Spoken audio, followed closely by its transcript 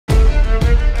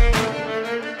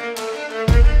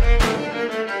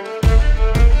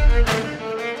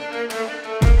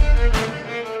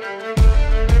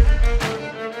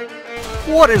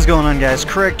What is going on, guys?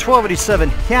 Craig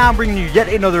 1287 here. I'm bringing you yet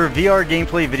another VR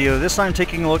gameplay video. This time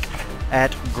taking a look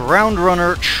at Ground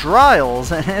Runner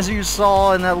Trials, and as you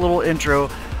saw in that little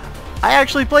intro, I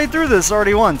actually played through this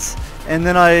already once, and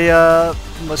then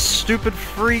my stupid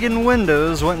freaking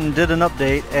Windows went and did an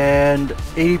update, and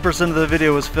 80% of the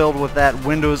video was filled with that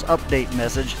Windows update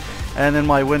message, and then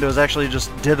my Windows actually just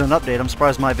did an update. I'm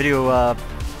surprised my video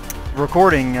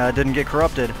recording didn't get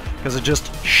corrupted, because it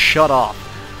just shut off.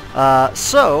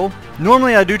 So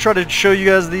normally I do try to show you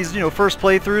guys these, first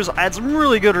playthroughs. I had some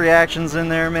really good reactions in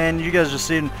there, man. You guys just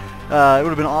seen, it would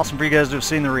have been awesome for you guys to have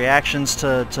seen the reactions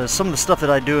to some of the stuff that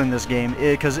I do in this game,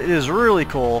 because it is really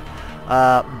cool.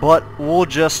 But we'll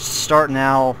just start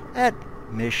now at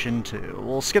Mission 2.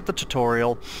 We'll skip the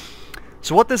tutorial.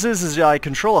 So what this is I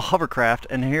control a hovercraft,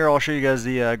 and here I'll show you guys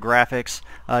the graphics.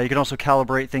 You can also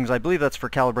calibrate things. I believe that's for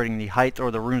calibrating the height or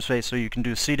the room space, so you can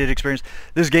do seated experience.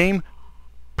 This game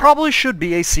probably should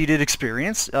be a seated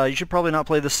experience. You should probably not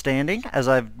play this standing, as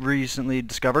I've recently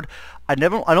discovered. I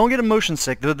don't get motion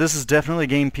sick. This is definitely a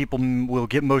game people will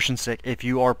get motion sick if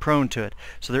you are prone to it.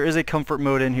 So there is a comfort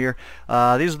mode in here.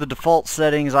 These are the default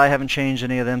settings. I haven't changed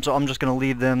any of them, so I'm just going to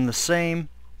leave them the same.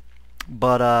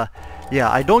 But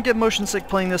yeah, I don't get motion sick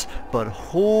playing this, but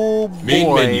oh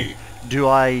boy, do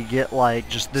I get like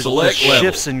just the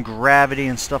shifts in gravity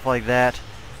and stuff like that.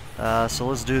 So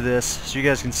let's do this so you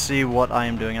guys can see what I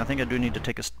am doing. I think I do need to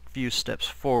take a few steps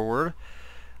forward.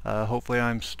 Hopefully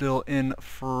I'm still in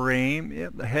frame.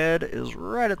 Yep, the head is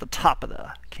right at the top of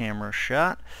the camera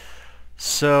shot.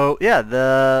 So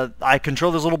yeah, I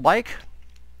control this little bike,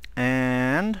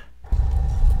 and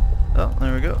oh,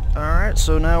 there we go. Alright,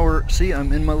 so now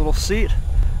I'm in my little seat.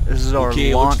 This is our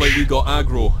launch looks like we got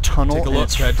aggro. tunnel, and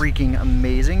it's freaking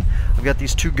amazing. I've got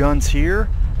these two guns here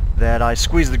that I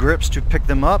squeeze the grips to pick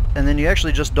them up, and then you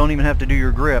actually just don't even have to do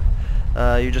your grip.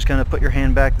 You just kind of put your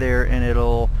hand back there and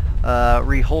it'll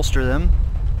reholster them.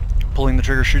 Pulling the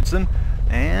trigger shoots them.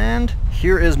 And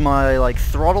here is my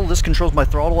throttle. This controls my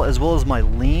throttle as well as my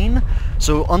lean.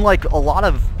 So unlike a lot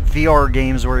of VR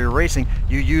games where you're racing,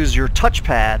 you use your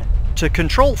touchpad to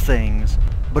control things.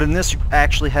 But in this, you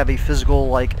actually have a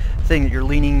physical thing that you're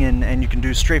leaning in, and you can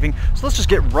do strafing. So let's just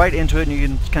get right into it, and you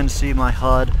can kind of see my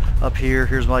HUD up here.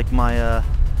 Here's my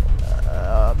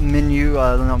menu,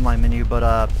 not my menu,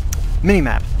 but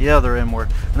mini-map, the other M word.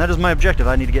 And that is my objective.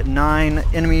 I need to get 9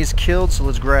 enemies killed, so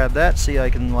let's grab that. See, I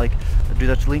can do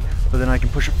that to lean, but then I can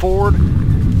push it forward.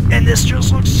 And this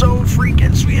just looks so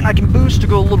freaking sweet, and I can boost to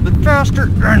go a little bit faster.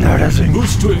 And that is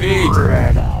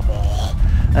incredible.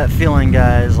 That feeling,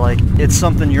 guys, it's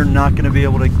something you're not going to be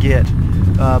able to get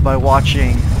by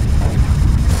watching.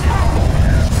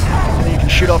 And then you can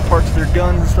shoot off parts of their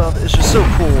guns and stuff. It's just so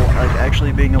cool,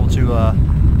 actually being able to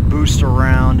boost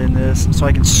around in this. So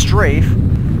I can strafe,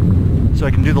 so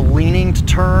I can do the leaning to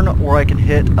turn, or I can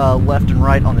hit left and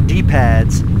right on the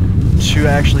D-pads to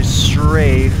actually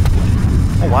strafe.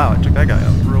 Oh wow, I took that guy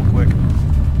out real quick.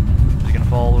 Is he going to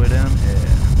fall all the way down? Yeah.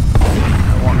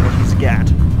 I want what he's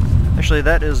got. Actually,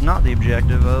 that is not the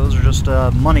objective. Those are just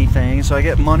money things. So I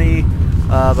get money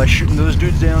by shooting those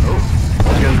dudes down. Oh,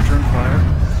 those guys return fire.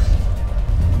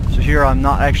 So here I'm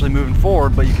not actually moving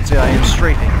forward, but you can see I am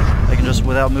strafing. I can just,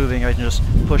 without moving, I can just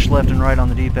push left and right on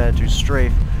the D-pad to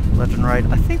strafe left and right.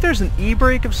 I think there's an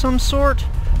E-brake of some sort,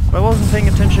 but I wasn't paying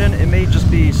attention. It may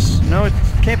just be, no, it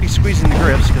can't be squeezing the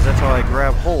grips, because that's how I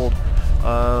grab hold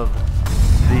of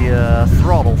the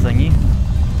throttle thingy.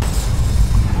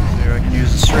 I can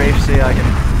use the strafe. See, I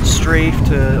can strafe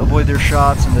to avoid their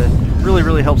shots, and it really,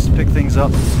 really helps to pick things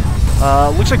up.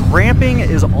 Looks like ramping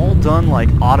is all done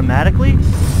automatically.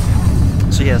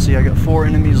 So yeah, see, I got 4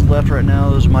 enemies left right now.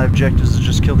 Those are my objectives, to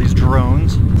just kill these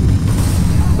drones.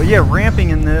 But yeah, ramping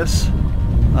in this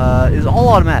is all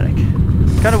automatic.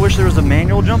 Kind of wish there was a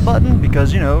manual jump button,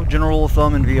 because, general rule of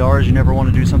thumb in VR is you never want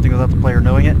to do something without the player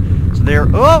knowing it. So there,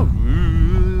 oh!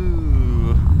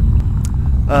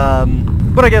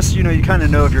 But I guess, you kind of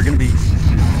know if you're going to be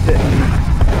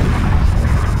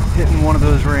hitting one of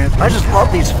those ramps. I just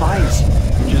love these fights.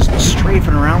 Just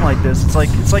strafing around like this. It's like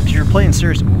you're playing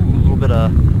serious. Ooh, a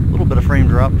little bit of frame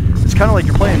drop. It's kind of like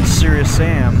you're playing Serious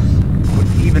Sam, but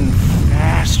even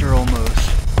faster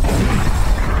almost.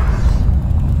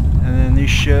 And then these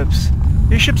ships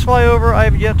fly over. I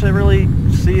have yet to really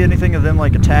see anything of them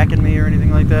attacking me or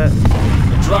anything like that.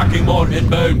 Tracking mode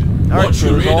inbound. Watch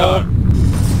your radar.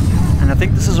 And I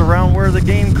think this is around where the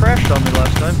game crashed on me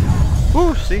last time.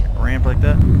 Ooh, see? A ramp like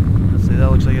that. Let's see, that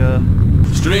looks like a...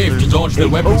 Strafe to dodge their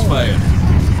weapons fire.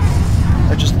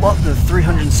 I just love the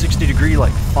 360-degree,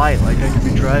 fight. I could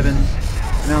be driving,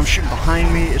 and now I'm shooting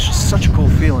behind me. It's just such a cool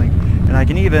feeling. And I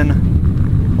can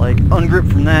even, Like, ungrip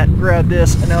from that, grab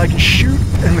this, and now I can shoot,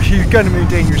 and you kind of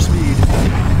maintain your speed.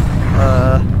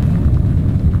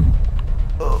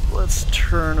 Let's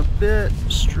turn a bit,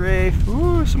 strafe.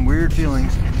 Ooh, some weird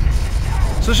feelings.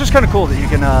 So it's just kind of cool that you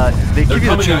can, they give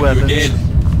you the two weapons.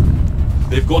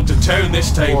 They've gone to town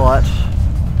this time. What?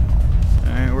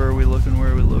 Alright, where are we looking?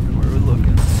 Where are we looking? Where are we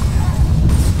looking?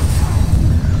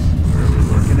 Where are we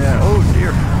looking at? Oh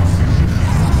dear.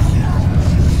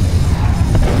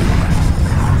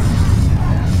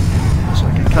 So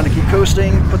I can kind of keep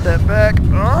coasting, put that back.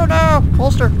 Oh no!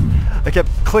 Holster! I kept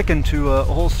clicking to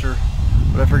holster,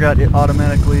 but I forgot it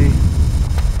automatically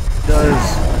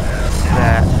does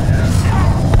that.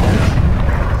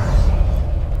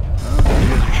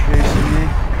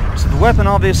 So the weapon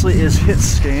obviously is hit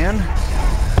scan,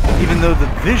 even though the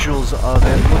visuals of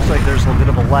it looks like there's a bit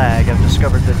of a lag. I've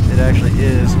discovered that it actually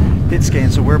is hit scan.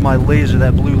 So where my laser,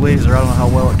 that blue laser, I don't know how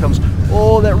well it comes.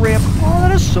 Oh, that ramp! Oh,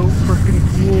 that is so freaking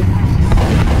cool.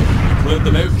 Cleared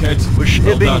them out, kid. Which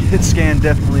Well it being done. hit scan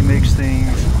definitely makes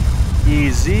things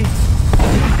easy.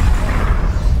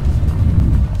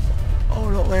 Oh,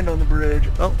 don't land on the bridge.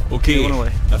 Oh, Okay, it went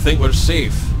away. I think we're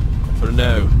safe for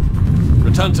now.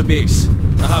 Return to base.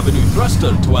 I have a new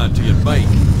thruster to add to your bike.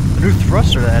 A new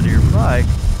thruster to add to your bike.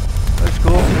 That's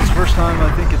cool. It's the first time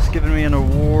I think it's given me an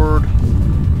award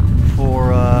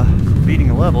for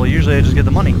beating a level. Usually I just get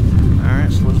the money.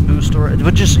 Alright, so let's boost our...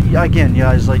 But just, again,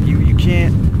 guys, like, you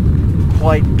can't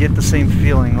quite get the same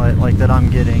feeling like that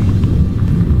I'm getting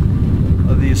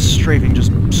of these strafing,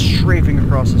 just strafing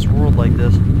across this world like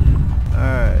this.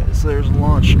 Alright, so there's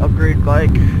launch upgrade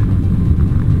bike.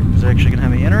 Is it actually gonna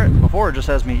have me enter it? Before it just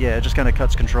has me, yeah, it just kind of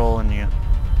cuts control and you...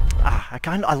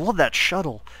 I love that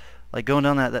shuttle. Like going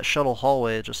down that shuttle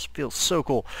hallway, it just feels so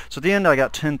cool. So at the end I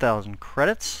got 10,000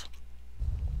 credits.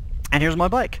 And here's my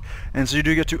bike. And so you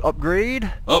do get to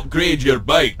upgrade. Upgrade your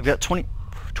bike. I've got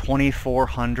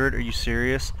 2,400. Are you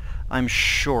serious? I'm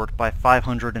short by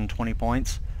 520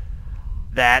 points.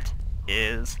 That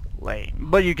is lame.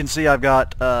 But you can see I've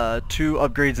got 2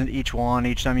 upgrades in each one.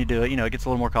 Each time you do it, you know, it gets a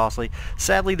little more costly.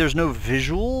 Sadly, there's no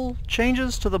visual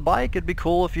changes to the bike. It'd be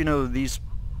cool if, you know, these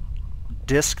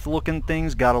disc-looking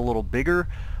things got a little bigger.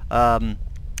 But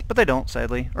they don't,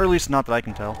 sadly. Or at least not that I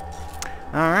can tell.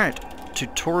 Alright.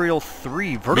 Tutorial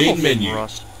 3. Vertical Main menu.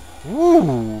 thrust.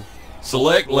 Ooh.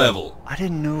 Select level. I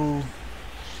didn't know...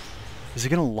 Is it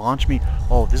gonna launch me?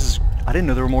 Oh, this is... I didn't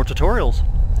know there were more tutorials.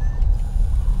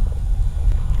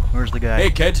 Where's the guy?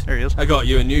 Hey kid, There he is. I got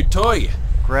you a new toy.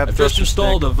 Grab I've just thruster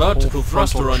installed stick, a vertical hold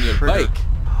frontal thruster on your trigger. bike.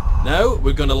 Now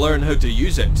we're going to learn how to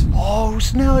use it. Oh,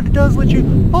 so now it does let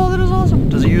you... Oh, that is awesome.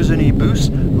 Does it use any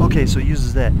boost? Okay, so it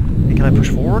uses that. And can I push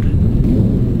forward?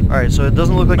 Alright, so it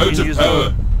doesn't look like you Out can of use power.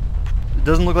 the... It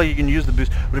doesn't look like you can use the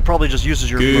boost, but it probably just uses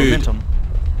your Good. momentum.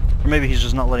 Or maybe he's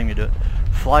just not letting me do it.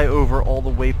 Fly over all the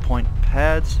waypoint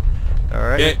pads.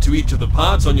 Alright. Get to each of the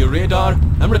pads on your radar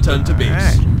and return to base.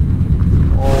 Alright.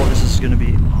 Oh, this is going to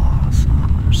be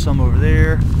awesome. There's some over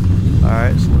there.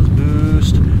 Alright, so let's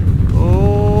boost.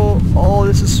 Oh,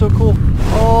 this is so cool.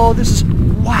 Oh, this is...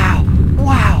 Wow.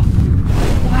 Wow.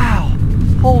 Wow.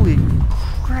 Holy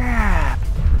crap.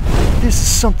 This is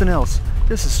something else.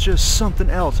 This is just something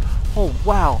else. Oh,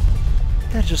 wow.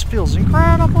 That just feels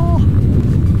incredible.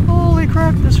 Holy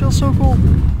crap, this feels so cool.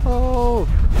 Oh.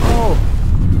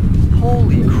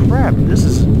 Holy crap. This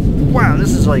is... Wow,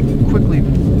 this is like quickly...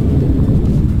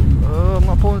 I'm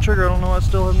not pulling the trigger. I don't know why I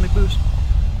still haven't made boost.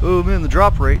 Oh man, the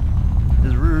drop rate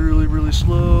is really, really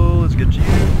slow. Let's get to you.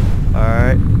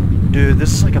 Alright. Dude,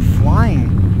 this is like a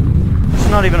flying... This is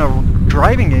not even a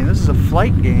driving game. This is a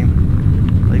flight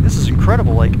game. Like, this is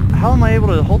incredible. Like, how am I able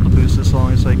to hold the boost this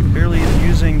long? It's like barely even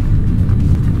using...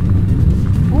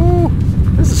 Ooh!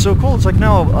 This is so cool. It's like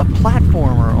now a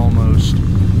platformer almost.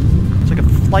 It's like a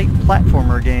flight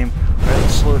platformer game. Alright,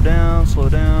 let's slow it down, slow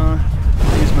down.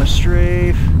 Use my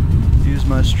strafe. Use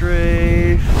my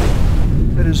strafe.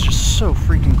 That is just so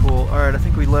freaking cool. Alright, I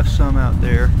think we left some out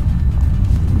there.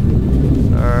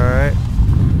 Alright.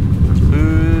 Let's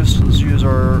boost. Let's use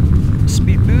our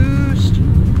speed boost.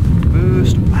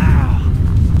 Boost. Wow.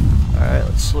 Alright,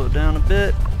 let's slow it down a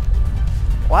bit.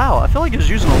 Wow, I feel like it's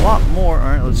using a lot more.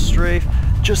 Alright, let's strafe.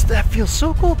 Just that feels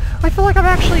so cool. I feel like I'm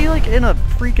actually like in a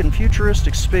freaking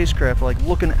futuristic spacecraft, like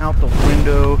looking out the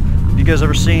window. You guys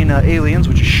ever seen Aliens?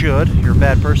 Which you should. You're a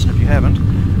bad person if you haven't.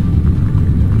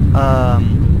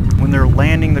 When they're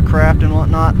landing the craft and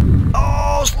whatnot.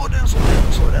 Oh, slow down, slow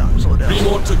down, slow down, slow down. 3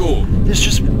 more to go. This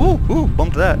just, ooh,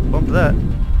 bump to that, bump to that.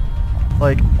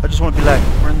 Like, I just want to be like,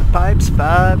 we're in the pipes,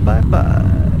 5 by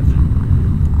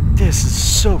 5. This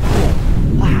is so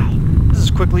cool. Wow. This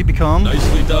has quickly become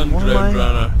Nicely done, one of Ground my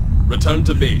Runner. Return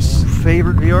to base.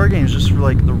 Favorite VR games, just for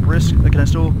like the risk. Can I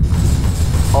still?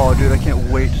 Oh, dude, I can't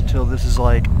wait till this is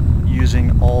like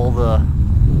using all the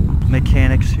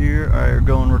mechanics here. All right, we're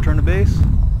going return to base.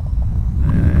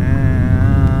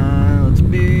 And let's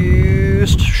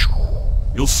boost.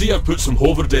 You'll see I've put some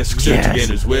hover discs out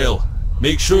again as well.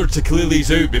 Make sure to clear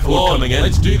these out before coming in.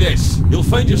 Let's do this. You'll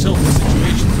find yourself in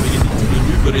situations where you need to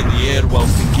maneuver in the air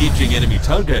whilst engaging enemy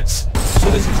targets. So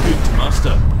this is good to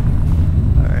master.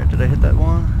 Alright, did I hit that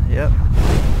one? Yep.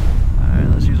 Alright,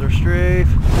 let's use our strafe.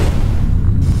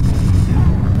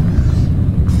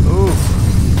 Ooh.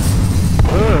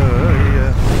 Oh,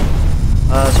 yeah.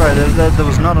 Sorry, that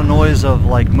was not a noise of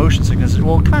like motion sickness.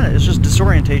 Well, kind of, it's just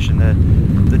disorientation.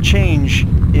 The change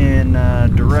in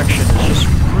direction is just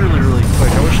really, really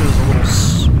quick. I wish it was a little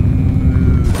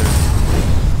smoother.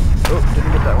 Oh,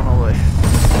 didn't get that one all the way.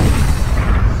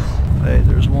 Hey,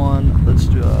 there's one. Let's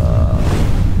do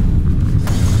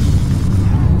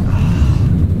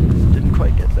didn't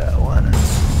quite get that one.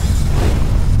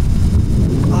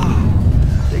 Oh,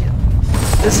 dang it.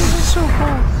 This is just so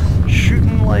cool.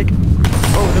 Shooting like...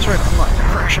 Oh, that's right, I'm not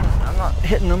crashing. I'm not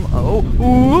hitting them. Oh,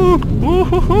 ooh, ooh,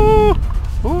 ooh, ooh,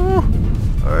 ooh.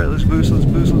 Alright, let's boost, let's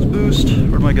boost, let's boost.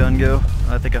 Where'd my gun go?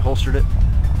 I think I holstered it.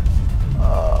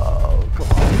 Oh, come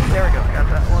on. There we go, I got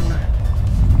that one.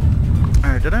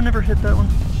 Alright, did I never hit that one?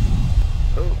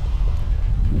 Oh.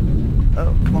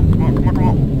 Oh, come on, come on, come on, come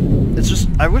on. It's just,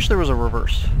 I wish there was a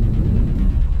reverse.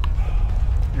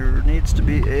 There needs to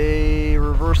be a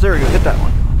reverse. There we go, hit that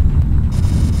one.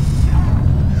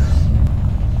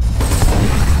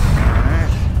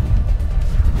 Alright.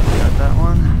 Got that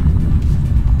one.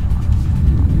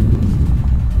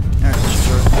 Alright, let's use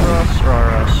our thrust, or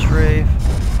our strafe.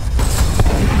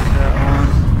 That one.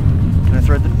 Can I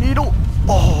thread the needle?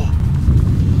 Oh!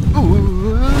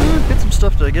 Ooh! Hit some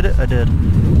stuff. Did I get it? I did.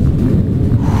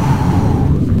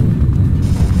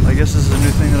 I guess this is a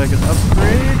new thing that I can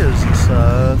upgrade, is this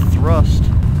thrust.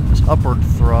 This upward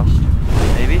thrust.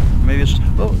 Maybe? Maybe it's...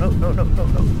 Oh, no, no, no, no,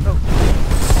 no, no.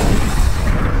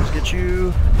 Let's get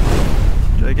you...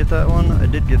 Did I get that one? I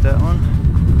did get that one.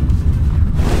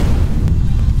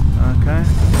 Okay.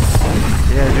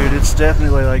 Yeah, dude, it's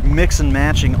definitely like mix and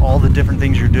matching all the different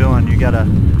things you're doing. You gotta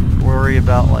worry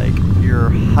about like your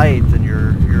height and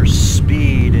your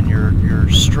speed and your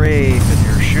strafe and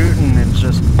your shooting. It's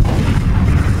just...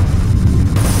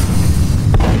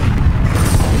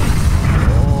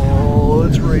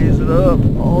 Let's raise it up.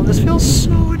 Oh, this feels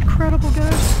so incredible,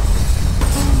 guys.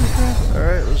 Holy crap.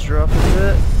 Alright, let's drop it a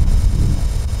bit.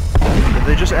 If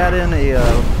they just add in a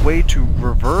way to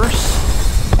reverse.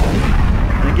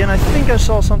 And again, I think I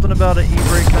saw something about an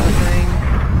e-brake kind of thing.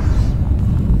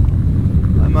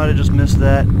 I might have just missed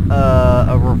that.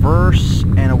 A reverse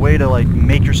and a way to like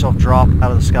make yourself drop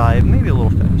out of the sky, maybe a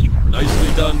little faster.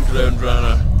 Nicely done, Ground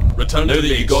Runner. Return now that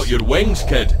you got your wings,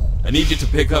 kid. I need you to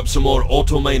pick up some more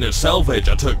auto-miner salvage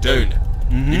I took down.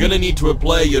 You're gonna need to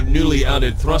apply your newly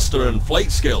added thruster and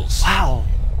flight skills. Wow.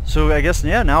 So I guess,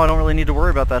 yeah, now I don't really need to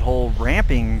worry about that whole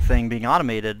ramping thing being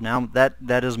automated. Now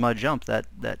that is my jump, that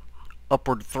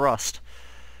upward thrust.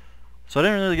 So I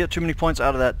didn't really get too many points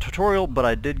out of that tutorial, but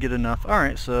I did get enough.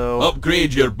 Alright, so...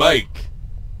 Upgrade your bike.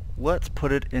 Let's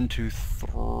put it into...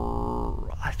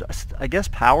 I guess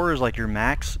power is like your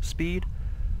max speed.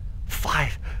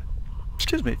 50,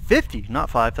 not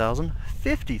 5,000.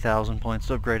 50,000 points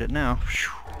to upgrade it now.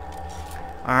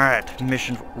 Alright,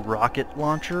 mission rocket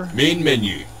launcher. Main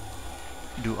menu.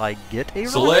 Do I get a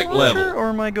Select rocket launcher, level. or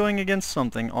am I going against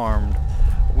something armed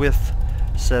with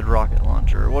said rocket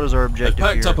launcher? What is our objective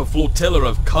I've packed here? up a flotilla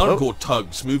of cargo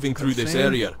tugs moving through this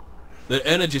area. Their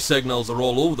energy signals are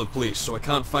all over the place, so I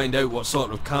can't find out what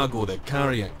sort of cargo they're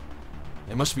carrying.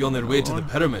 They must be on their way to the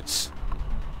pyramids.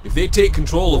 If they take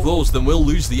control of those, then we'll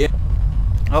lose the...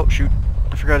 Oh, shoot.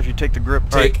 I forgot if you take the grip...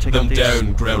 Take them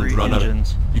down, Ground Runner.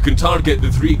 You can target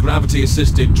the 3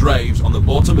 gravity-assisted drives on the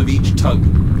bottom of each tug.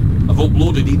 I've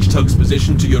uploaded each tug's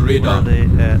position to your radar. Where are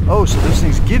they at? Oh, so those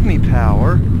things give me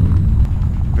power.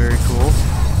 Very cool.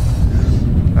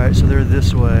 Alright, so they're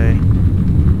this way.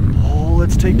 Oh,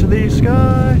 let's take to the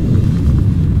sky.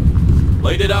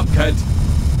 Light it up, kid.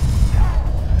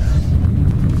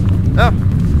 Ah!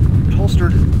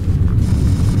 Holstered.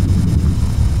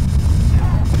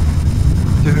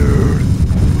 Dude,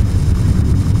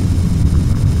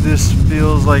 this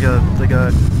feels like a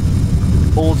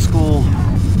old school.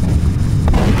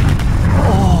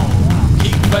 Oh,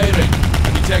 Keep firing.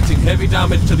 I'm detecting heavy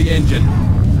damage to the engine.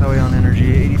 how are we on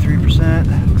energy? 83%.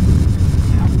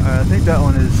 I think that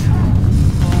one is.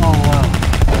 Oh wow.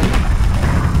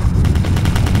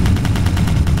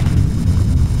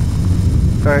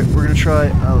 Alright, we're gonna try,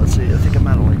 let's see, I think I'm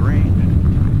out of like range.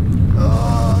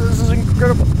 Oh, this is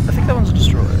incredible. I think that one's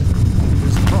destroyed.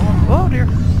 Is the front one? Oh dear.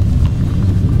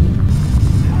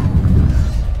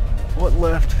 What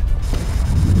left?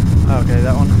 Okay,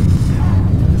 that one.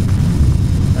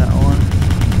 That one.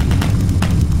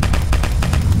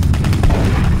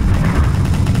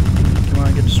 Come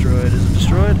on, get destroyed. Is it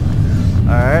destroyed?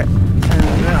 Alright.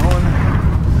 And that one.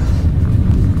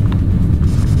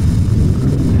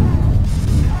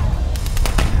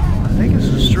 I think it's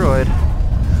destroyed.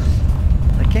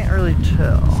 I can't really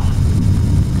tell.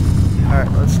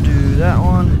 Alright, let's do that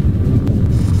one.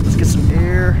 Let's get some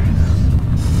air.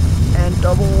 And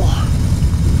double.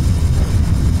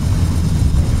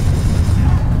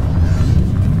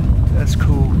 That's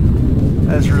cool.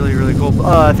 That's really, really cool.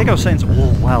 I think I was saying,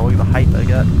 oh wow, look at the height I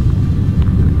got.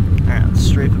 Alright, let's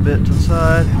strafe a bit to the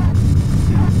side.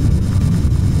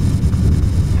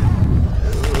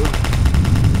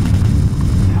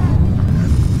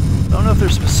 I don't know if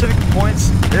there's specific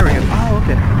points. There we go. Oh,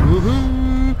 okay.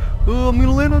 Woohoo! Oh, I'm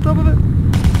gonna land on top of it.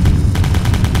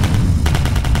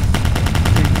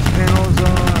 Take these panels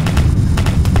on.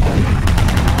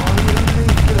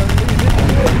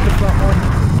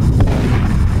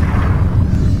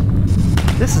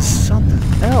 This is something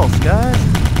else, guys.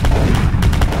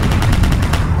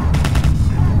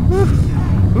 Woo.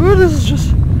 Ooh, this is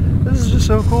just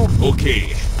so cool.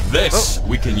 Okay, this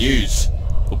we can use.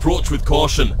 Approach with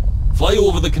caution. Fly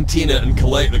over the container and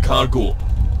collect the cargo.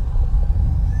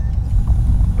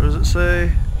 What does it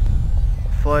say?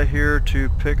 Fly here to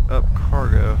pick up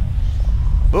cargo.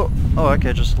 Oh,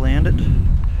 okay, just land it.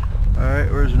 Alright,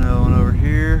 where's another one over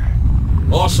here?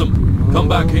 Awesome. Come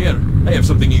back here. I have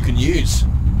something you can use.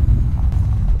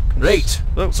 Right,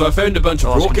 so I found a bunch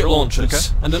of rocket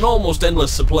launchers and an almost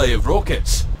endless supply of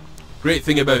rockets. Great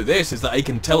thing about this is that I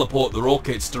can teleport the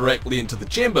rockets directly into the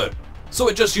chamber, so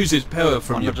it just uses power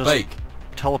from your bike.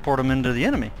 Teleport them into the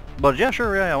enemy. But yeah,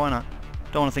 sure, yeah, why not?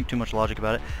 Don't want to think too much logic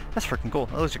about it. That's freaking cool.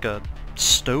 That looks like a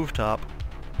stovetop.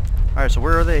 Alright, so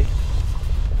where are they?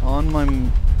 On my...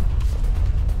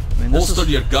 Holster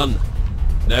your gun.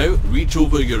 Now, reach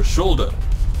over your shoulder.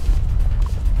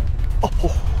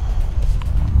 Oh.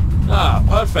 Ah,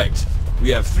 perfect.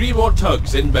 We have 3 more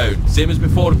tugs inbound. Same as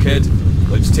before, kid.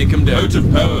 Let's take him down. Out of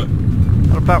power.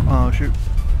 Out of power. Oh, shoot.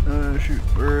 Shoot.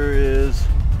 Where is...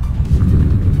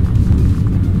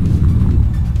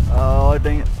 Oh,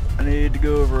 dang it. I need to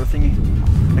go over a thingy.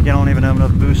 Again, I don't even have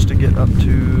enough boost to get up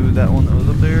to that one that was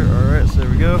up there. Alright, so there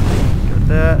we go. Got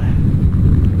that.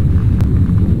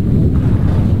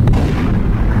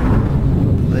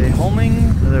 Are they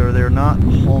homing? They're not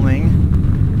homing.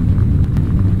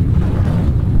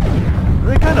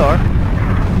 They kind of are.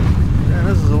 And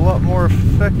this is a lot more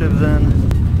effective than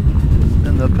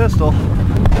the pistol.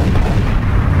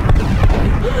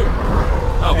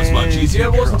 That was much easier,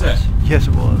 wasn't it? Yes,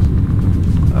 it was.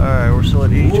 Alright, we're still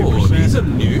at 82%. Oh, these are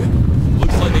new.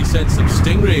 Looks like they sent some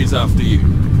stingrays after you.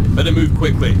 Better move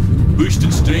quickly. Boost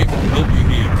and strafe will help you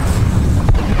here.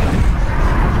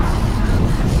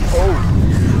 Oh.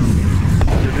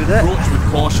 Did you do that? Approach with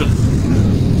caution.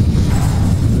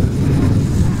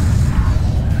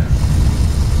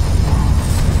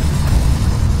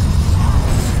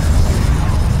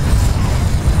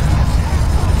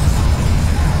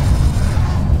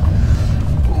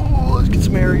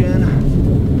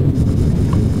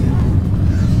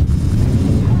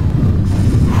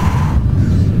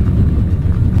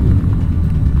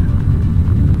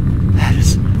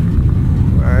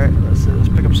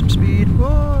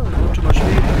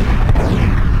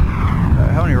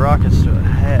 Rockets do I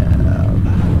have?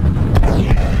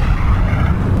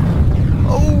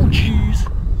 Oh, jeez.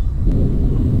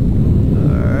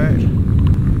 Alright.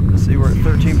 Let's see, we're at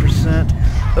 13%.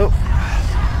 Oh.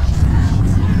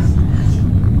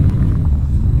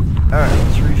 Alright,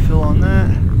 let's refill on that.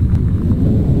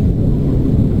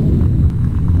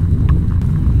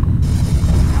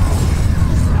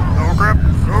 Oh crap!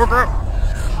 Oh crap!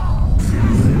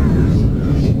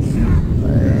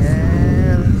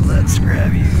 And let's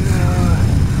grab you.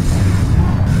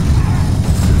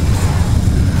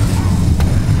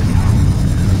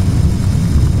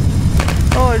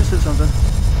 Oh, I just did something.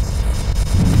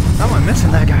 How am I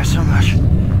missing that guy so much?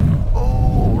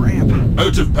 Oh, ramp.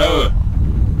 Out of power.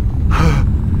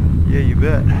 Yeah, you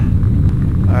bet.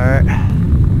 Alright.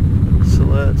 So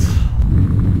let's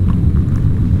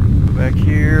go back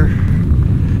here.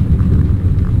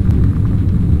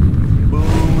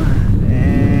 Boom.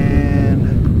 And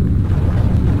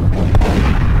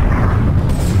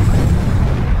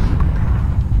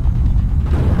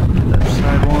get that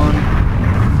side one.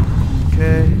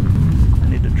 Okay. I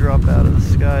need to drop out of the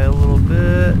sky.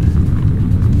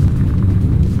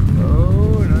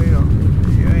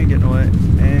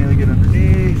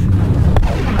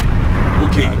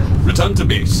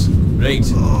 base. Right,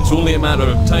 it's only a matter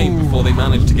of time before they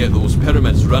manage to get those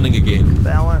pyramids running again.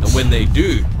 Balance. And when they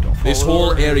do, this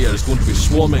whole area is going to be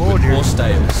swarming with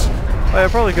hostiles. I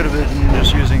probably could have been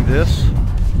just using this.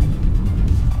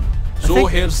 So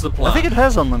here's the plan. I think it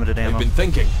has unlimited ammo. I've been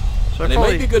thinking. So And it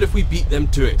might be good if we beat them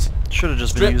to it. Should have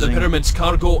just been Strip using the pyramid's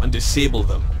cargo and disable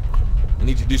them. I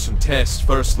need to do some tests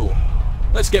first though.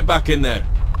 Let's get back in there.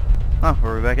 Oh,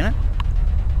 were we back in it?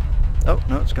 Oh,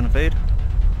 no, it's gonna fade.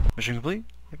 Mission complete?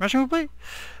 Mission complete?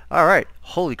 Alright,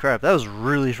 holy crap, that was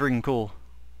really freaking cool.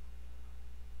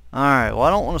 Alright, well I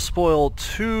don't want to spoil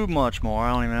too much more.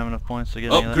 I don't even have enough points to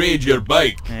get any of that. Upgrade your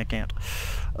bike! Yeah, I can't.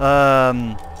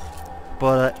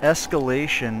 But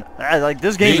escalation, like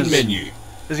this game Main menu.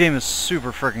 This game is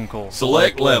super freaking cool.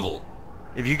 Select level.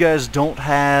 If you guys don't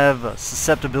have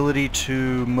susceptibility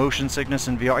to motion sickness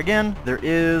in VR, again, there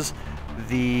is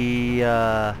the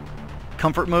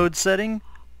comfort mode setting.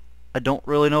 I don't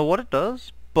really know what it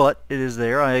does, but it is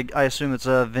there. I assume it's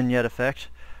a vignette effect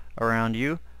around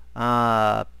you.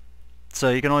 So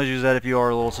you can always use that if you are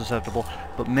a little susceptible.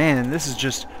 But man, this is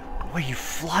just the way you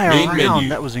fly around. Menu.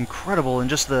 That was incredible, and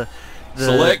just the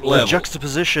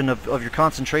juxtaposition of your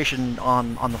concentration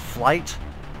on the flight,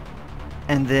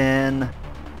 and then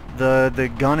the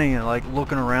gunning and like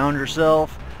looking around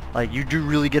yourself. Like you do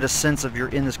really get a sense of you're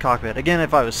in this cockpit. Again,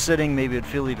 if I was sitting, maybe it'd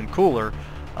feel even cooler.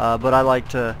 But I like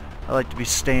to be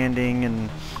standing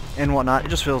and whatnot. It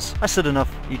just feels, I sit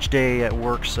enough each day at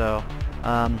work, so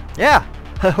yeah.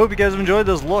 I hope you guys have enjoyed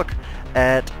this look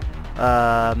at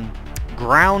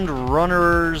Ground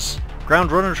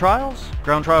Runner Trial.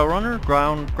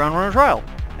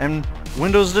 And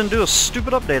Windows didn't do a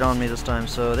stupid update on me this time,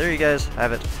 so there you guys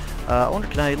have it. I wonder,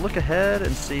 can I look ahead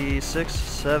and see 6,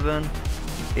 7,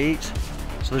 8?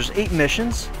 So there's 8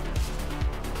 missions.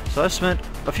 So I spent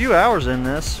a few hours in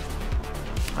this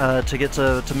to get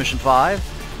to mission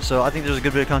 5. So I think there's a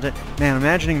good bit of content. Man,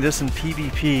 imagining this in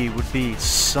PvP would be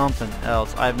something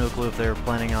else. I have no clue if they're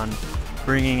planning on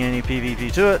bringing any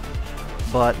PvP to it.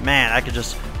 But man, I could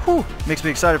just, whew, makes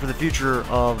me excited for the future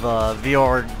of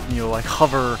VR, you know, like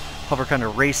hover kind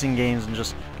of racing games, and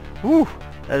just, whew,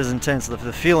 that is intense.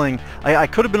 The feeling, I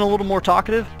could have been a little more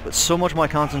talkative, but so much of my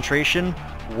concentration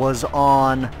was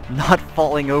on not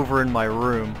falling over in my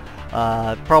room.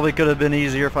 Probably could have been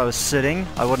easier if I was sitting.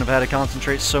 I wouldn't have had to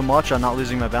concentrate so much on not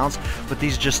losing my balance. But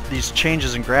these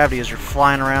changes in gravity as you're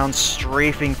flying around,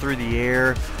 strafing through the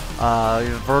air,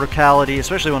 verticality,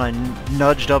 especially when I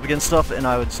nudged up against stuff and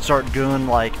I would start doing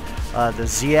like the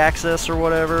Z-axis or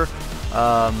whatever.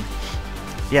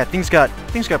 Yeah, things got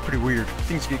pretty weird.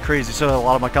 Things get crazy. So a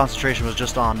lot of my concentration was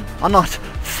just on not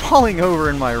falling over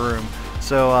in my room.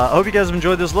 So I hope you guys have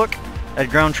enjoyed this look at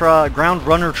Ground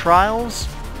Runner Trials.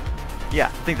 Yeah,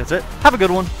 I think that's it. Have a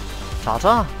good one.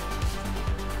 Ta-ta.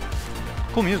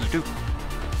 Cool music, too.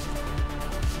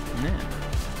 Yeah.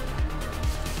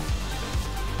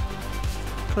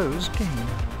 Close game.